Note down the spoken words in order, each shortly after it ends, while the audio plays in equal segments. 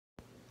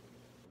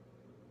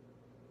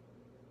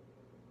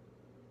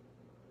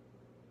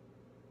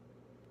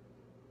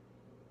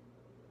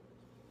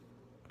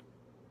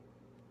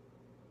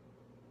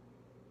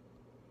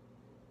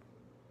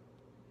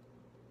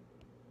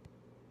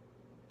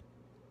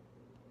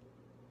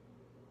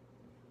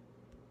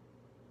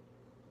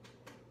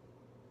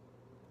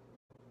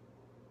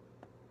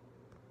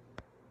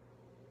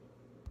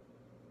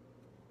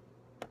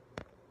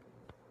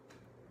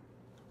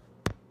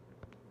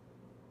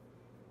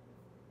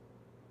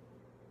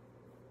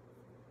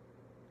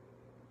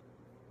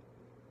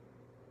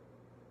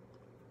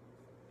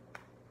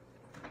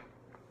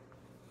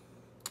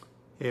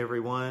Hey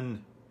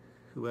everyone,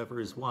 whoever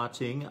is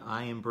watching,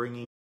 I am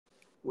bringing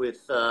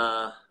with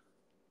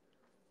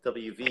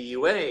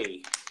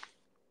WVUA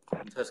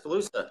in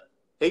Tuscaloosa.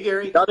 Hey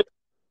Gary, Howdy.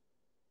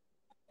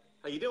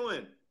 how you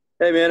doing?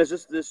 Hey man, is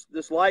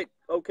this light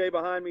okay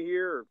behind me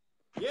here? Or?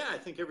 Yeah, I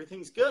think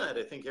everything's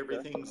good.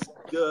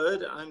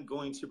 Good. I'm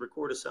going to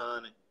record us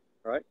on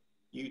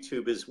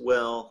YouTube as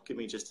well. Give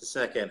me just a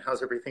second.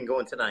 How's everything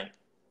going tonight?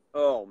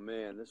 Oh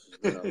man, this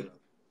has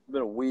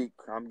been a week.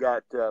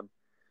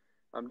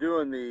 I'm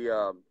doing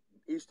the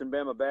Easton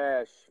Bama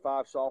Bash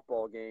 5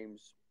 softball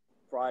games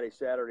Friday,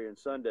 Saturday, and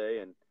Sunday,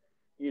 and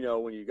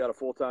when you got a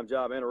full-time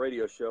job and a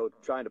radio show,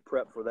 trying to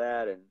prep for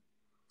that and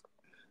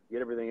get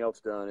everything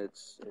else done,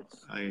 it's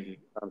a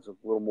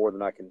little more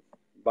than I can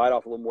bite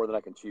off, a little more than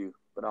I can chew,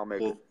 but I'll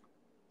make it.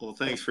 Well,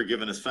 thanks for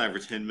giving us 5 or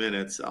 10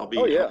 minutes. I'll be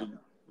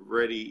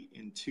ready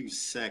in 2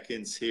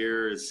 seconds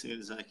here as soon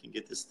as I can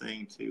get this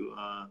thing to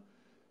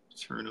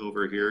turn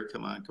over here.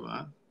 Come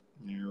on.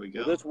 There we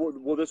go.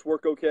 Will this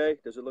work okay?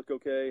 Does it look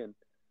okay? And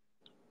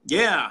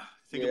yeah,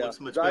 I think it looks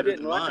much better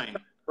than mine.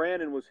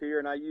 Brandon was here,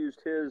 and I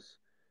used his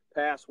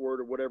password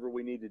or whatever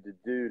we needed to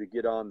do to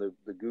get on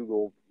the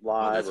Google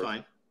Live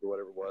fine. Or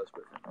whatever it was.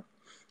 But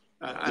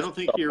I don't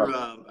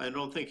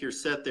think your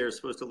set there is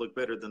supposed to look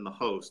better than the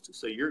host,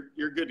 so you're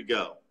good to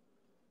go.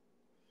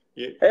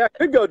 Hey, I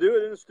could go do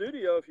it in the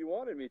studio if you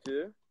wanted me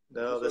to.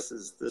 No, this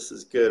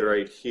is good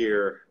right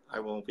here. I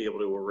won't be able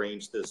to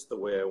arrange this the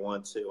way I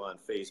want to on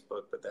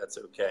Facebook, but that's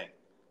okay.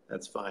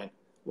 That's fine.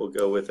 We'll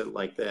go with it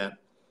like that.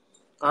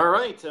 All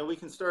right, we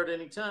can start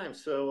anytime,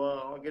 so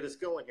I'll get us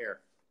going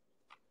here.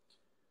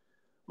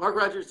 Mark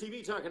Rogers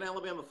TV talking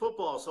Alabama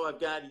football. So I've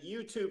got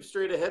YouTube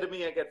straight ahead of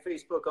me. I got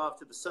Facebook off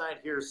to the side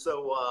here,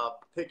 so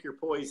pick your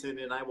poison,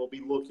 and I will be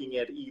looking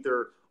at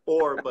either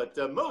or. But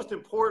most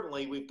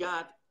importantly, we've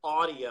got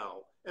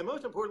audio. And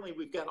most importantly,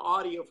 we've got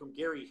audio from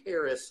Gary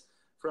Harris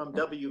from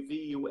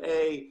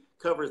WVUA,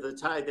 covers the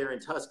Tide there in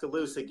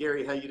Tuscaloosa.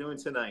 Gary, how you doing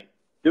tonight?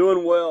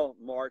 Doing well,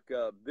 Mark.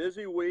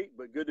 Busy week,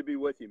 but good to be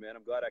with you, man.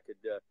 I'm glad I could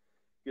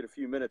get a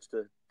few minutes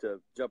to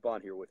jump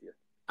on here with you.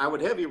 I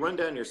would have you run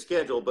down your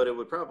schedule, but it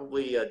would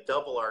probably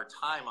double our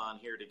time on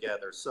here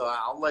together. So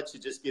I'll let you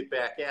just get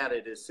back at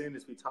it as soon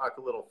as we talk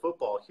a little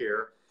football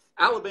here.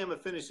 Alabama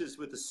finishes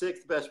with the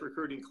 6th best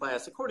recruiting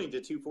class, according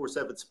to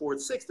 247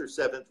 Sports, 6th or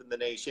 7th in the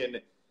nation.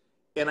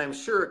 And I'm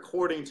sure,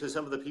 according to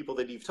some of the people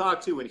that you've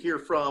talked to and hear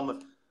from,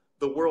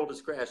 the world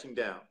is crashing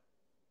down.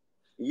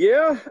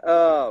 Yeah,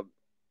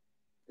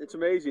 it's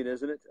amazing,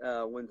 isn't it?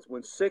 When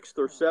 6th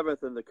or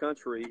 7th in the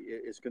country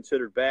is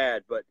considered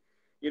bad. But,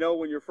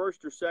 when you're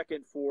 1st or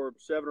 2nd for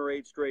 7 or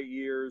 8 straight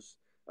years,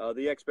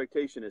 the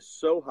expectation is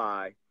so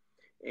high.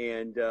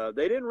 And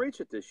they didn't reach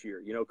it this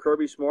year.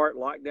 Kirby Smart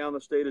locked down the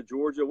state of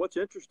Georgia. What's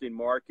interesting,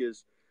 Mark,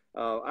 is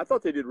I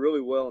thought they did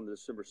really well in the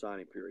December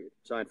signing period.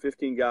 Signed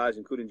 15 guys,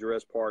 including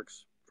Jerez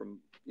Parks from,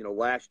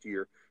 last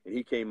year, and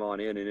he came on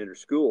in and entered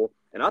school.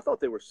 And I thought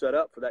they were set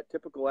up for that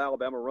typical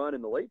Alabama run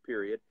in the late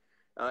period.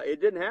 It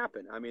didn't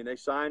happen. I mean, they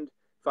signed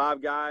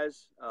 5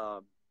 guys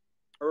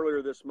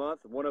earlier this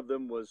month. One of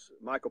them was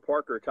Michael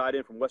Parker, a tight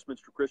end from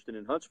Westminster Christian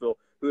in Huntsville,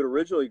 who had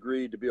originally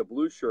agreed to be a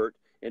blue shirt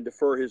and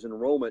defer his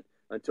enrollment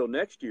until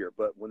next year.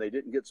 But when they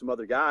didn't get some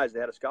other guys, they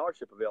had a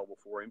scholarship available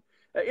for him.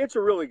 It's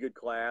a really good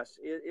class.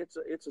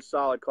 It's a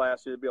solid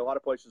class. There'd be a lot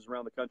of places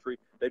around the country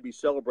they'd be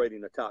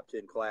celebrating a top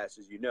 10 class,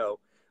 as you know.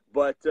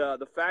 But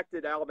the fact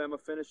that Alabama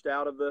finished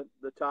out of the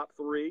top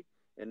 3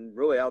 and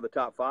really out of the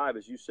top 5,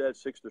 as you said,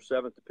 6th or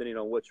 7th, depending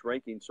on which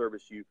ranking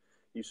service you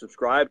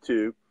subscribe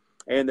to,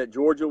 and that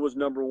Georgia was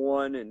number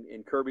 1,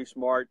 and Kirby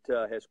Smart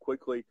has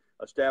quickly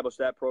established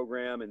that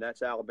program, and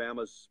that's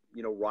Alabama's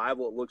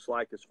rival, it looks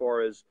like, as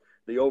far as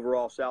the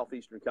overall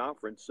Southeastern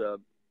Conference,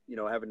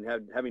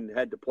 having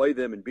had to play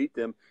them and beat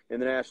them in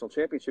the national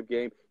championship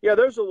game. Yeah,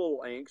 there's a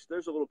little angst,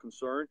 there's a little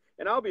concern,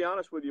 and I'll be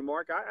honest with you,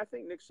 Mark, I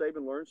think Nick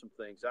Saban learned some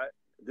things.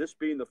 This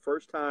being the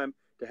first time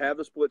to have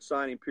the split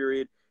signing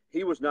period,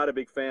 he was not a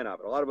big fan of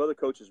it. A lot of other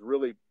coaches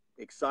really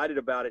excited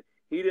about it.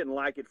 He didn't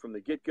like it from the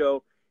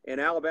get-go, and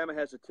Alabama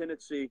has a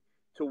tendency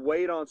to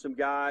wait on some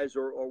guys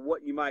or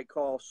what you might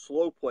call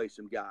slow play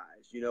some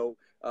guys.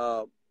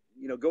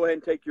 Go ahead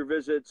and take your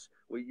visits.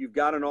 You've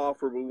got an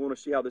offer, but we want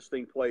to see how this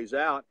thing plays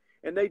out.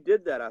 And they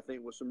did that, I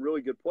think, with some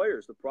really good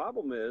players. The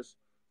problem is,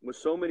 with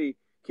so many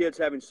kids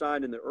having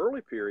signed in the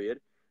early period,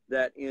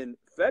 that in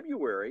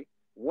February,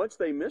 once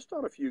they missed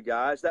on a few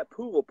guys, that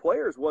pool of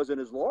players wasn't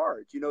as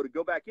large. To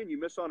go back in, you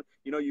miss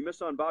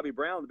on Bobby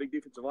Brown, the big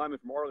defensive lineman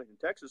from Arlington,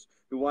 Texas,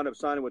 who wound up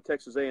signing with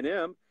Texas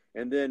A&M,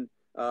 and then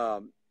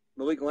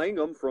Malik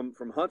Langham from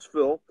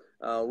Huntsville,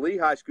 Lee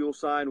High School,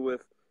 signed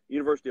with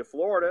University of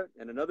Florida,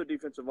 and another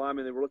defensive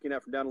lineman they were looking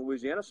at from down in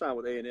Louisiana signed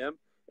with A&M,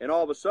 and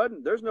all of a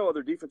sudden, there's no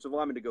other defensive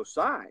lineman to go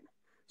sign.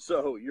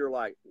 So you're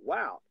like,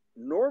 wow.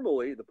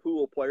 Normally, the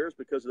pool of players,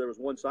 because there was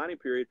one signing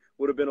period,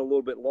 would have been a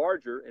little bit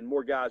larger and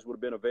more guys would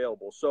have been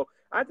available. So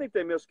I think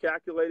they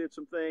miscalculated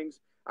some things.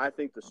 I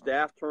think the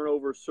staff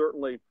turnover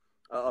certainly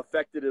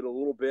affected it a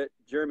little bit.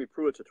 Jeremy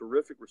Pruitt's a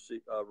terrific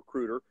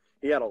recruiter.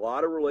 He had a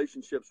lot of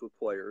relationships with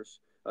players.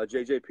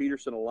 J.J.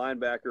 Peterson, a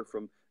linebacker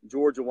from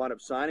Georgia, wound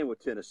up signing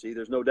with Tennessee.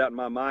 There's no doubt in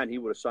my mind he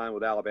would have signed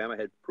with Alabama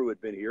had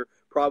Pruitt been here.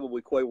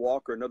 Probably Quay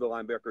Walker, another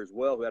linebacker as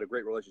well, who had a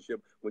great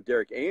relationship with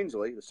Derek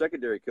Ainsley, the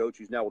secondary coach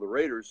who's now with the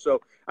Raiders.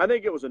 So I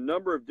think it was a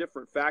number of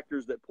different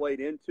factors that played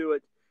into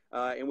it,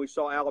 and we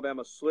saw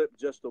Alabama slip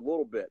just a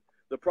little bit.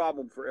 The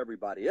problem for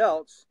everybody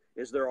else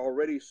is they're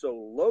already so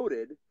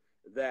loaded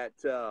that,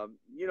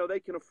 they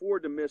can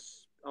afford to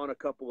miss on a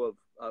couple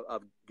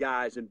of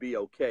guys and be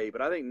okay.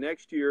 But I think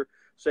next year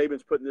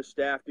Saban's putting this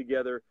staff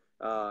together.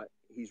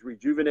 He's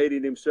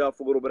rejuvenating himself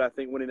a little bit. I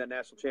think winning that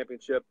national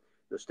championship,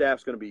 the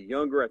staff's going to be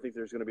younger. I think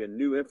there's going to be a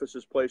new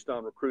emphasis placed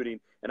on recruiting,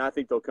 and I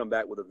think they'll come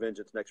back with a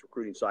vengeance next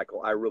recruiting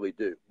cycle. I really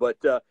do. But,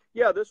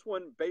 this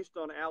one, based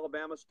on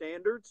Alabama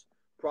standards,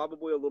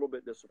 probably a little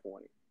bit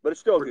disappointing. But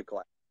it's still a good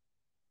class.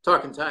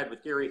 Talking Tide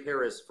with Gary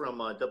Harris from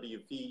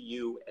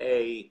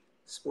WVUA,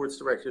 sports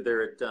director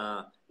there at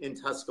in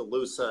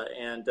Tuscaloosa.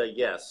 And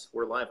yes,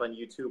 we're live on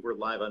YouTube. We're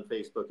live on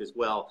Facebook as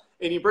well.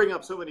 And you bring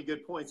up so many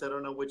good points. I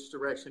don't know which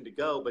direction to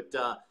go. But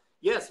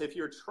yes, if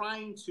you're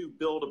trying to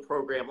build a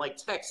program like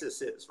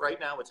Texas is right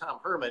now with Tom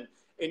Herman,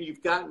 and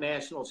you've got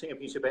national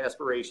championship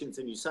aspirations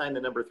and you sign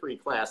the number 3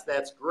 class,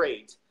 that's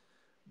great.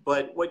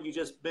 But what you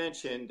just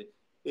mentioned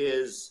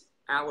is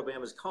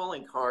Alabama's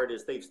calling card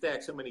is they've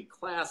stacked so many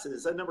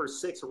classes. A number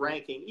 6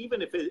 ranking,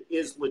 even if it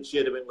is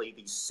legitimately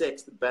the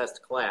 6th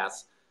best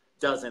class,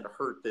 doesn't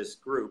hurt this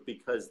group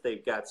because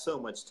they've got so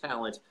much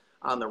talent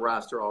on the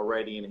roster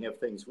already and have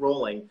things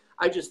rolling.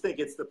 I just think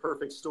it's the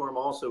perfect storm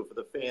also for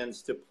the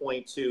fans to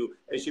point to,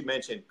 as you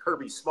mentioned,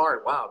 Kirby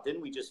Smart. Wow,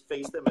 didn't we just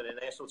face them in a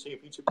national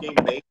championship game?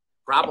 They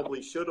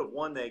probably should have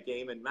won that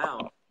game in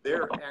Mount.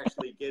 They're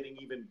actually getting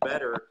even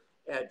better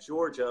at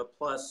Georgia,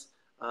 plus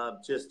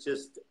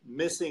just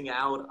missing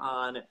out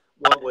on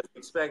what was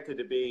expected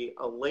to be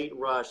a late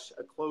rush,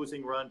 a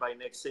closing run by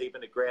Nick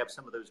Saban to grab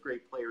some of those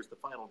great players the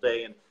final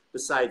day. And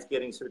besides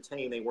getting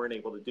Surtain, they weren't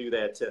able to do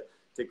that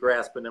to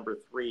grasp a number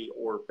 3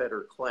 or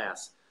better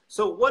class.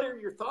 So what are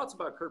your thoughts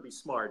about Kirby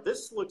Smart?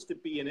 This looks to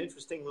be an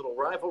interesting little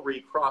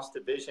rivalry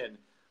cross-division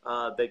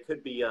that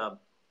could be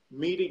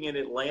meeting in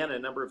Atlanta a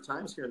number of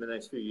times here in the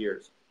next few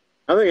years.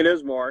 I think it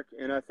is, Mark,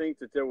 and I think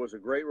that there was a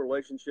great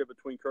relationship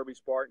between Kirby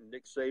Smart and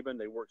Nick Saban.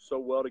 They worked so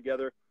well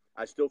together.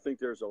 I still think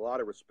there's a lot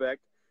of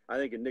respect. I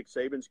think in Nick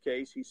Saban's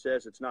case, he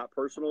says it's not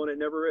personal, and it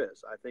never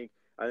is. I think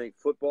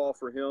football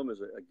for him is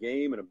a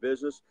game and a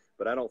business,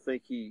 but I don't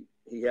think he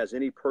has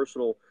any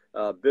personal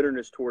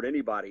bitterness toward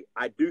anybody.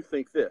 I do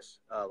think this,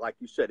 like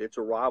you said, it's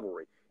a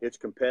rivalry. It's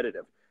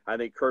competitive. I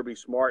think Kirby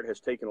Smart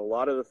has taken a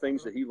lot of the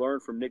things that he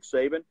learned from Nick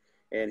Saban,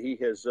 and he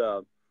has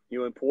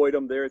employed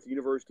them there at the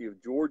University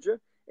of Georgia.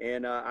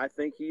 And I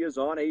think he is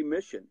on a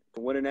mission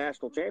to win a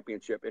national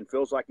championship and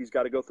feels like he's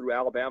got to go through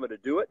Alabama to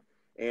do it.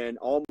 And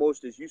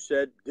almost, as you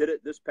said, did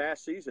it this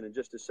past season in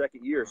just his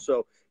second year.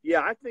 So,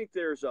 yeah, I think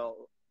there's a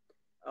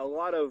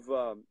lot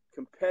of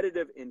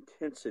competitive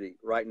intensity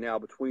right now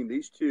between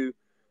these two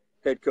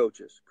head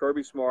coaches,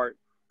 Kirby Smart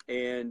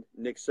and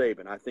Nick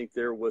Saban. I think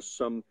there was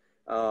some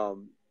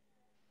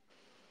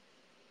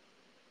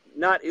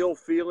not ill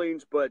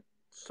feelings, but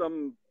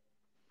some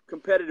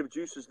competitive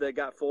juices that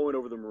got flowing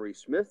over the Maurice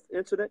Smith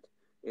incident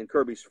in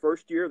Kirby's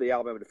first year, the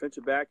Alabama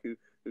defensive back who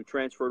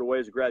transferred away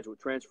as a graduate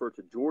transfer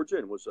to Georgia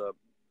and was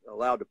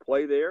allowed to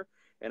play there.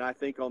 And I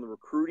think on the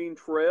recruiting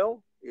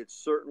trail, it's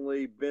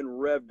certainly been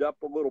revved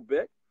up a little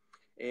bit.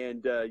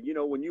 And,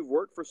 when you've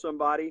worked for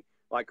somebody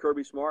like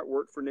Kirby Smart,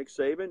 worked for Nick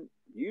Saban,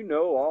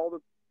 all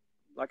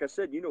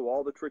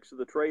the tricks of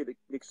the trade that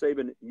Nick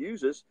Saban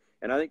uses.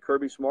 And I think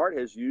Kirby Smart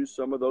has used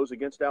some of those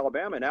against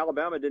Alabama. And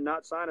Alabama did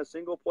not sign a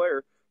single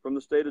player from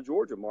the state of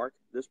Georgia, Mark,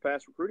 this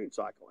past recruiting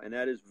cycle. And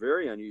that is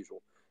very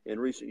unusual. In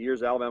recent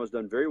years, Alabama's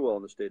done very well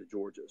in the state of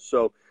Georgia.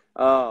 So,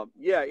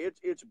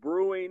 it's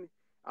brewing.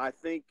 I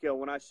think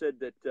when I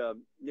said that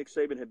Nick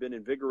Saban had been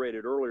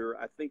invigorated earlier,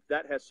 I think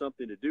that has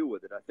something to do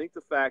with it. I think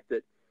the fact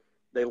that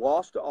they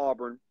lost to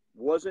Auburn,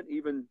 wasn't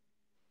even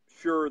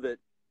sure that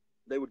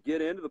they would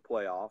get into the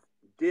playoff,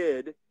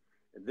 did,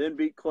 and then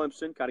beat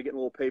Clemson, kind of getting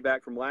a little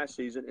payback from last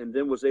season, and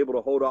then was able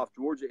to hold off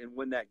Georgia and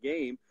win that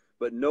game,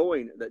 but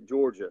knowing that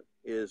Georgia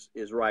is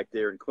right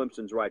there and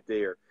Clemson's right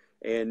there.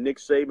 And Nick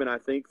Saban, I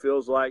think,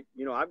 feels like,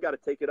 I've got to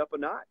take it up a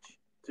notch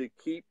to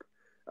keep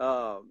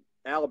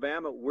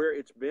Alabama where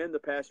it's been the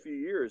past few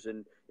years.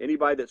 And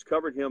anybody that's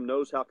covered him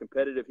knows how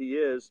competitive he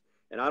is.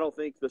 And I don't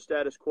think the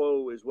status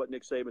quo is what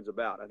Nick Saban's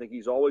about. I think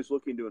he's always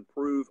looking to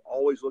improve,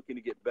 always looking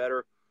to get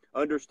better,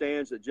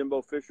 understands that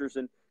Jimbo Fisher's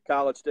in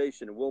College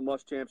Station and Will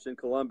Muschamp's in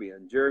Columbia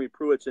and Jeremy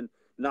Pruitt's in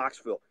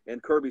Knoxville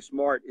and Kirby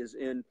Smart is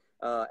in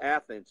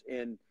Athens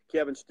and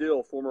Kevin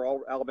Steele, former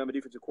Alabama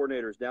defensive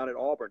coordinator, is down at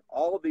Auburn.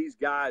 All of these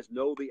guys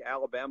know the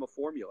Alabama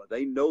formula.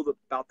 They know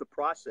about the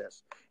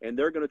process, and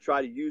they're going to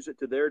try to use it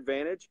to their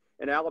advantage,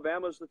 and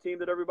Alabama's the team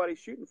that everybody's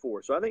shooting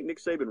for. So I think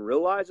Nick Saban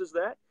realizes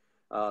that.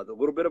 The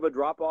little bit of a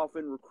drop-off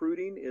in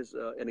recruiting is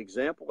an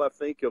example, I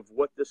think, of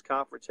what this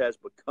conference has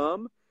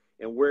become.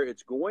 and where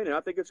it's going. And I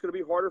think it's going to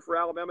be harder for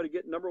Alabama to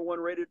get number one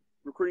rated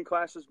recruiting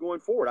classes going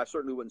forward. I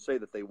certainly wouldn't say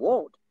that they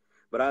won't,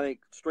 but I think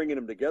stringing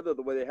them together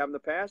the way they have in the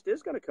past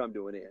is going to come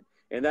to an end.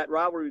 And that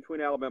rivalry between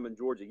Alabama and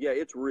Georgia, yeah,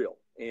 it's real.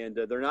 And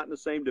they're not in the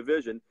same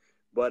division,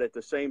 but at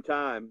the same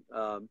time,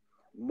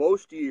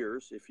 most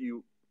years, if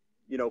you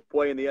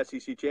play in the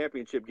SEC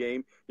championship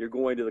game, you're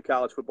going to the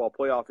college football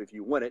playoff if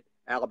you win it.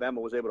 Alabama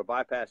was able to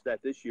bypass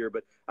that this year,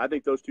 but I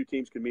think those two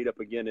teams can meet up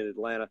again in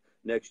Atlanta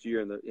next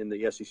year in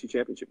the SEC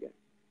championship game.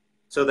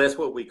 So that's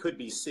what we could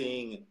be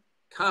seeing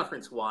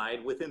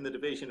conference-wide. Within the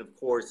division, of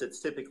course, it's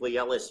typically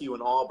LSU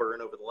and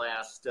Auburn over the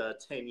last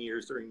 10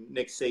 years during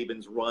Nick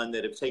Saban's run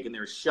that have taken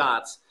their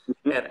shots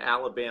at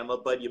Alabama.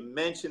 But you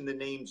mentioned the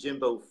name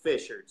Jimbo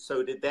Fisher.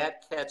 So did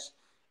that catch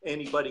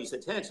anybody's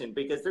attention?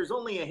 Because there's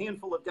only a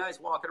handful of guys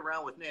walking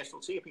around with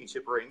national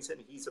championship rings,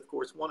 and he's, of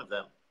course, one of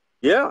them.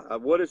 Yeah,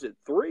 what is it?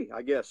 3,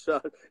 I guess.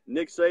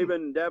 Nick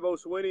Saban, Dabo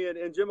Swinney,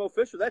 and Jimbo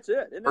Fisher. That's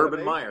it. Isn't that Urban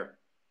amazing? Meyer.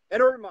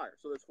 And Urban Meyer.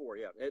 So that's 4,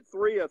 yeah. And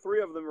three of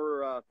them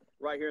are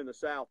right here in the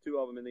South, 2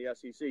 of them in the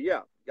SEC.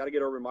 Yeah, got to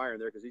get Urban Meyer in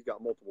there because he's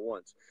got multiple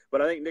ones.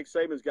 But I think Nick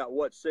Saban's got,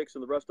 6,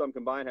 and the rest of them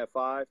combined have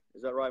 5.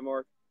 Is that right,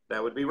 Mark?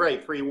 That would be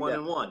right. 3, 1,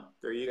 and 1.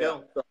 There you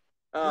go. So,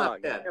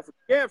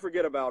 can't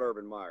forget about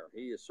Urban Meyer.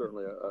 He is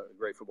certainly a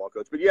great football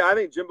coach. But, yeah, I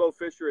think Jimbo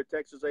Fisher at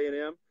Texas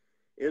A&M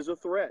is a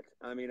threat.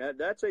 I mean,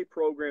 that's a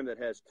program that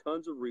has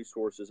tons of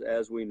resources,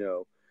 as we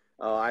know.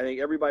 I think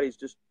everybody's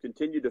just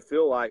continued to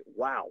feel like,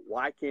 wow,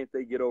 why can't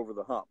they get over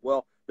the hump?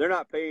 Well, they're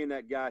not paying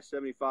that guy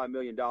 $75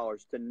 million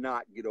to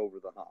not get over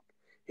the hump.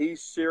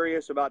 He's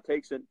serious about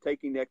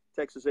taking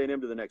Texas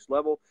A&M to the next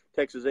level.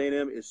 Texas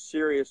A&M is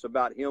serious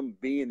about him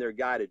being their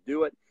guy to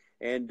do it.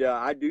 And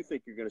I do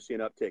think you're going to see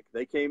an uptick.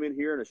 They came in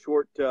here in a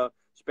short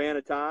span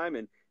of time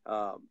and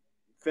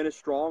finished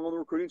strong on the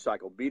recruiting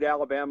cycle. Beat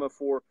Alabama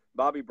for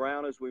Bobby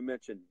Brown, as we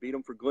mentioned. Beat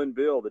them for Glenn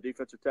Bill, the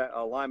defensive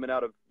lineman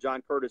out of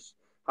John Curtis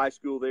High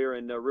School there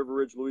in River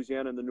Ridge,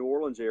 Louisiana, in the New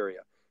Orleans area.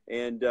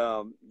 And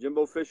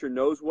Jimbo Fisher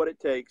knows what it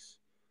takes.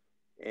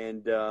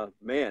 And,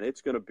 man,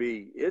 it's going to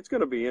be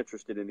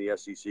interesting in the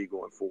SEC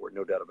going forward,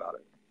 no doubt about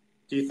it.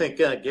 Do you think,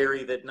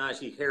 Gary, that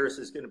Najee Harris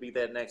is going to be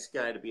that next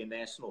guy to be a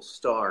national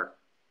star?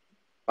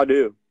 I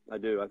do.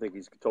 I think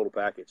he's a total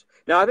package.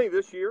 Now, I think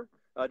this year,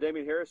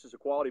 Damian Harris is a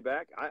quality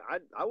back.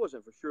 I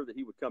wasn't for sure that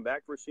he would come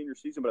back for his senior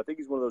season, but I think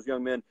he's one of those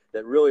young men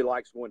that really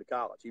likes going to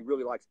college. He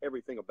really likes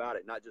everything about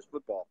it, not just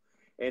football.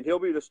 And he'll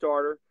be the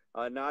starter.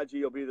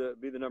 Najee will be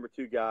the number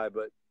 2 guy,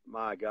 but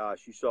my gosh,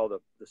 you saw the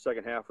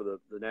second half of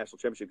the national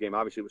championship game.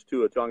 Obviously, it was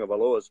Tua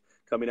Tagovailoa's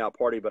coming out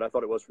party, but I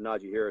thought it was for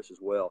Najee Harris as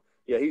well.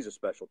 Yeah, he's a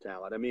special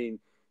talent. I mean,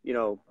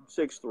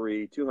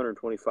 6'3",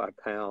 225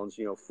 pounds,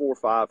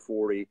 4'5",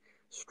 40,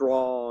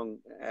 strong,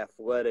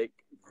 athletic,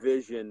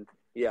 vision.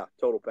 Yeah,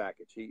 total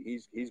package.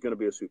 He's going to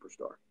be a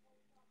superstar.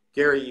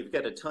 Gary, you've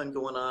got a ton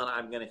going on.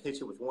 I'm going to hit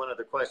you with one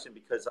other question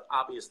because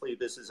obviously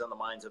this is on the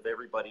minds of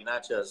everybody,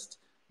 not just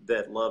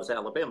that loves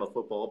Alabama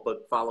football,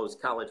 but follows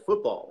college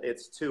football.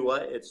 It's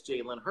Tua, it's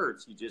Jalen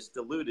Hurts. You just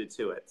alluded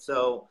to it.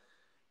 So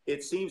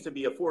it seems to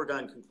be a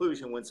foregone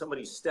conclusion when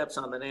somebody steps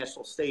on the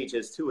national stage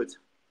as Tua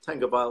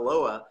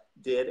Tagovailoa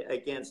did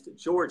against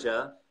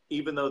Georgia,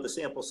 even though the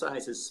sample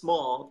size is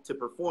small, to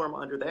perform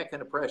under that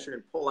kind of pressure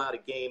and pull out a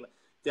game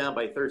down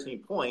by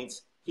 13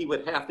 points, he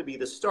would have to be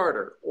the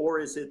starter. Or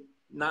is it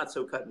not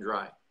so cut and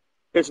dry?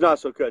 It's not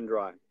so cut and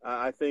dry.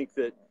 I think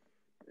that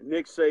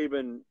Nick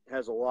Saban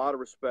has a lot of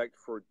respect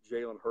for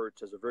Jalen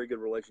Hurts, has a very good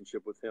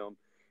relationship with him.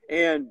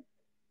 And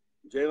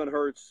Jalen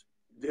Hurts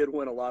did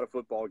win a lot of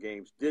football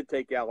games, did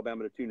take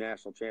Alabama to 2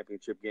 national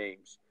championship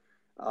games,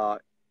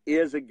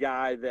 is a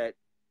guy that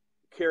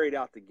carried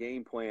out the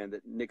game plan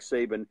that Nick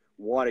Saban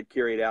wanted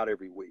carried out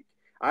every week.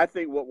 I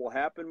think what will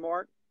happen,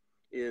 Mark,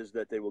 is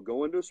that they will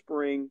go into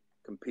spring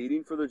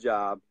competing for the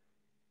job.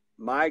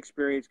 My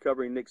experience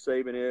covering Nick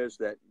Saban is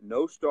that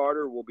no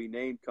starter will be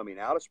named coming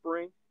out of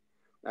spring.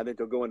 I think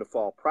they'll go into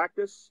fall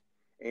practice,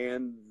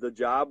 and the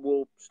job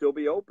will still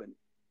be open.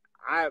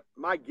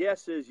 My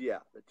guess is,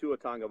 that Tua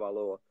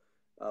Tagovailoa,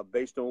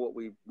 based on what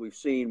we've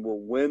seen, will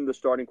win the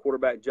starting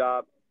quarterback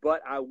job,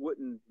 but I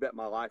wouldn't bet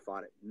my life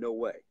on it. No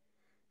way.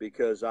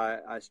 Because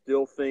I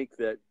still think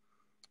that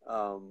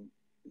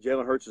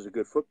Jalen Hurts is a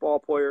good football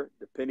player,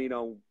 depending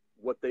on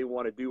what they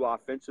want to do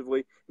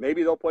offensively.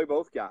 Maybe they'll play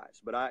both guys,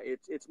 but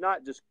it's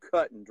not just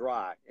cut and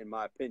dry, in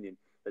my opinion,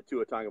 that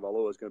Tua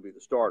Tagovailoa is going to be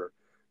the starter.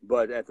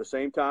 But at the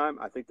same time,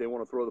 I think they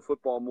want to throw the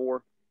football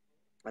more.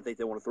 I think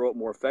they want to throw it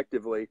more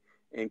effectively.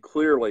 And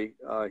clearly,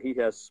 he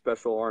has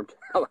special arm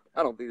talent.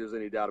 I don't think there's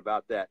any doubt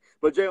about that.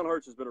 But Jalen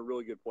Hurts has been a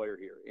really good player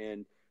here.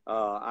 And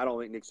I don't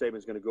think Nick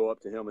Saban's going to go up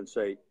to him and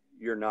say,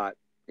 you're not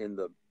in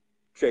the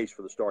chase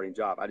for the starting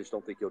job. I just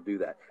don't think he'll do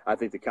that. I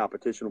think the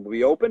competition will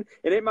be open,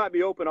 and it might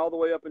be open all the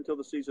way up until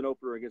the season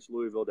opener against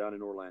Louisville down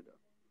in Orlando.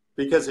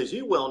 Because as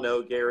you well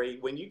know, Gary,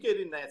 when you get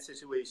in that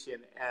situation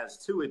as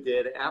Tua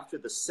did after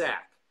the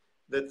sack,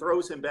 that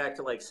throws him back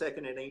to like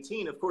 2nd and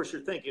 18. Of course,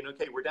 you're thinking,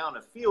 okay, we're down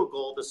a field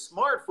goal. The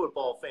smart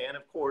football fan,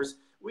 of course,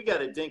 we got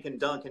to dink and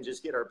dunk and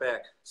just get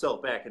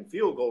ourselves back in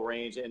field goal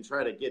range and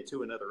try to get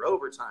to another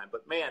overtime.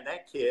 But man,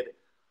 that kid,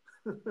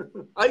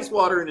 ice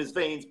water in his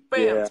veins,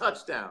 bam, Yeah.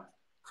 touchdown.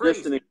 Crazy.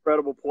 Just an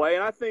incredible play.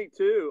 And I think,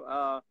 too,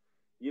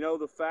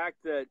 the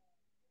fact that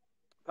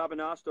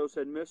Papanastos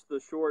had missed the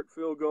short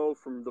field goal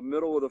from the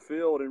middle of the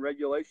field in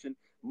regulation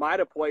might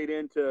have played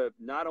into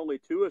not only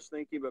Tua's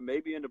thinking, but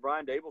maybe into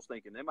Brian Dable's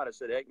thinking. They might have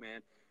said, heck,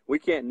 man, we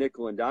can't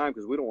nickel and dime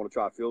because we don't want to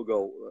try a field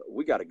goal.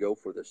 We got to go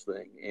for this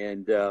thing.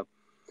 And,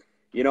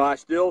 I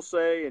still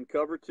say in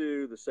cover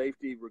 2, the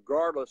safety,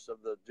 regardless of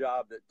the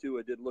job that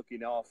Tua did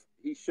looking off,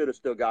 he should have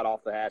still got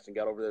off the hash and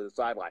got over there to the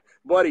sideline.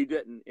 But he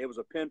didn't. It was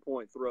a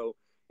pinpoint throw.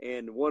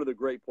 And one of the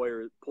great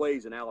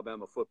plays in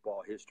Alabama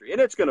football history.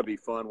 And it's going to be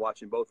fun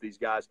watching both these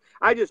guys.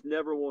 I just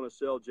never want to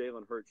sell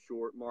Jalen Hurts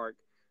short, Mark,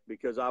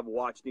 because I've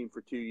watched him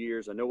for 2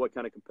 years. I know what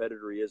kind of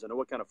competitor he is. I know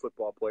what kind of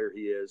football player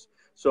he is.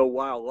 So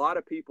while a lot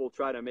of people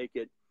try to make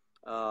it,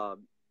 a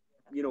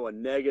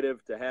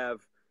negative to have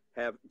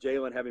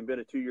Jalen having been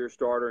a 2-year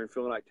starter and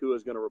feeling like Tua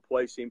is going to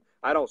replace him,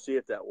 I don't see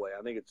it that way.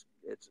 I think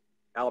it's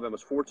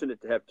Alabama's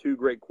fortunate to have 2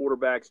 great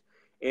quarterbacks.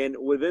 And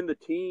within the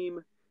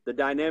team, the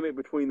dynamic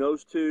between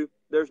those two,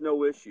 there's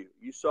no issue.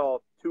 You saw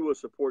Tua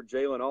support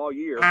Jalen all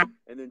year,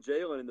 and then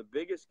Jalen, in the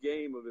biggest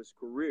game of his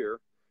career,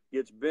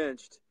 gets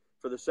benched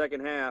for the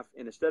second half,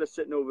 and instead of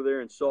sitting over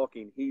there and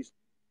sulking, he's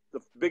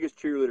the biggest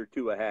cheerleader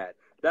Tua had.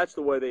 That's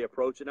the way they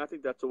approach it, and I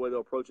think that's the way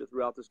they'll approach it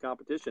throughout this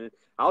competition. And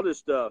I'll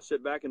just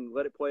sit back and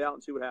let it play out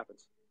and see what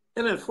happens.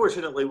 And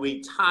unfortunately,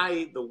 we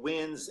tie the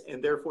wins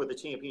and therefore the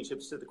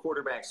championships to the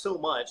quarterback so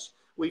much,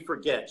 we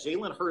forget.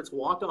 Jalen Hurts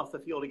walked off the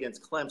field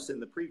against Clemson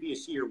the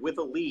previous year with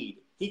a lead.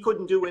 He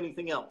couldn't do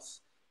anything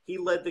else. He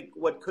led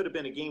what could have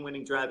been a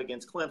game-winning drive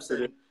against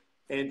Clemson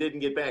and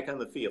didn't get back on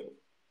the field.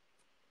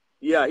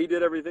 Yeah, he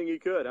did everything he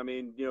could. I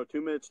mean, 2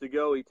 minutes to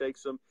go, he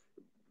takes some.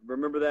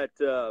 Remember that,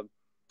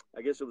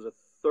 I guess it was a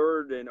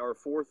 3rd or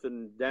 4th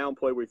and down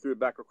play where he threw it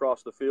back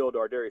across the field to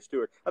Ardarius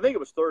Stewart. I think it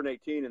was 3rd and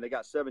 18, and they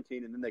got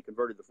 17, and then they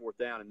converted the 4th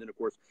down. And then, of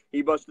course,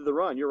 he busted the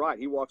run. You're right.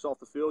 He walks off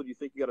the field. You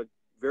think you got a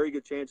very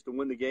good chance to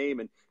win the game,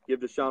 and give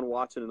Deshaun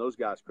Watson and those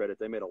guys credit.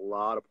 They made a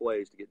lot of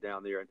plays to get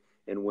down there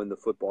and win the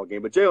football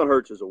game. But Jalen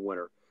Hurts is a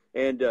winner,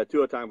 and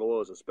Tua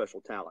Tagovailoa is a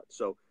special talent.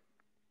 So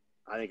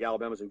I think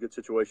Alabama's in good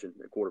situation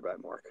at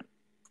quarterback, Mark.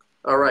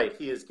 All right.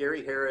 He is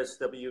Gary Harris,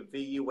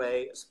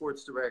 WVUA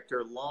sports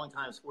director,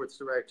 longtime sports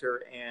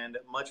director, and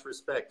much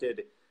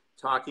respected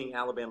talking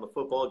Alabama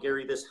football.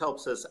 Gary, this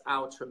helps us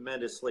out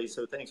tremendously,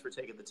 so thanks for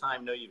taking the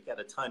time. I know you've got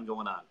a ton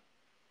going on.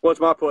 Well,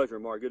 it's my pleasure,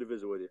 Mark. Good to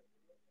visit with you.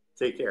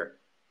 Take care.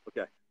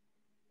 Okay.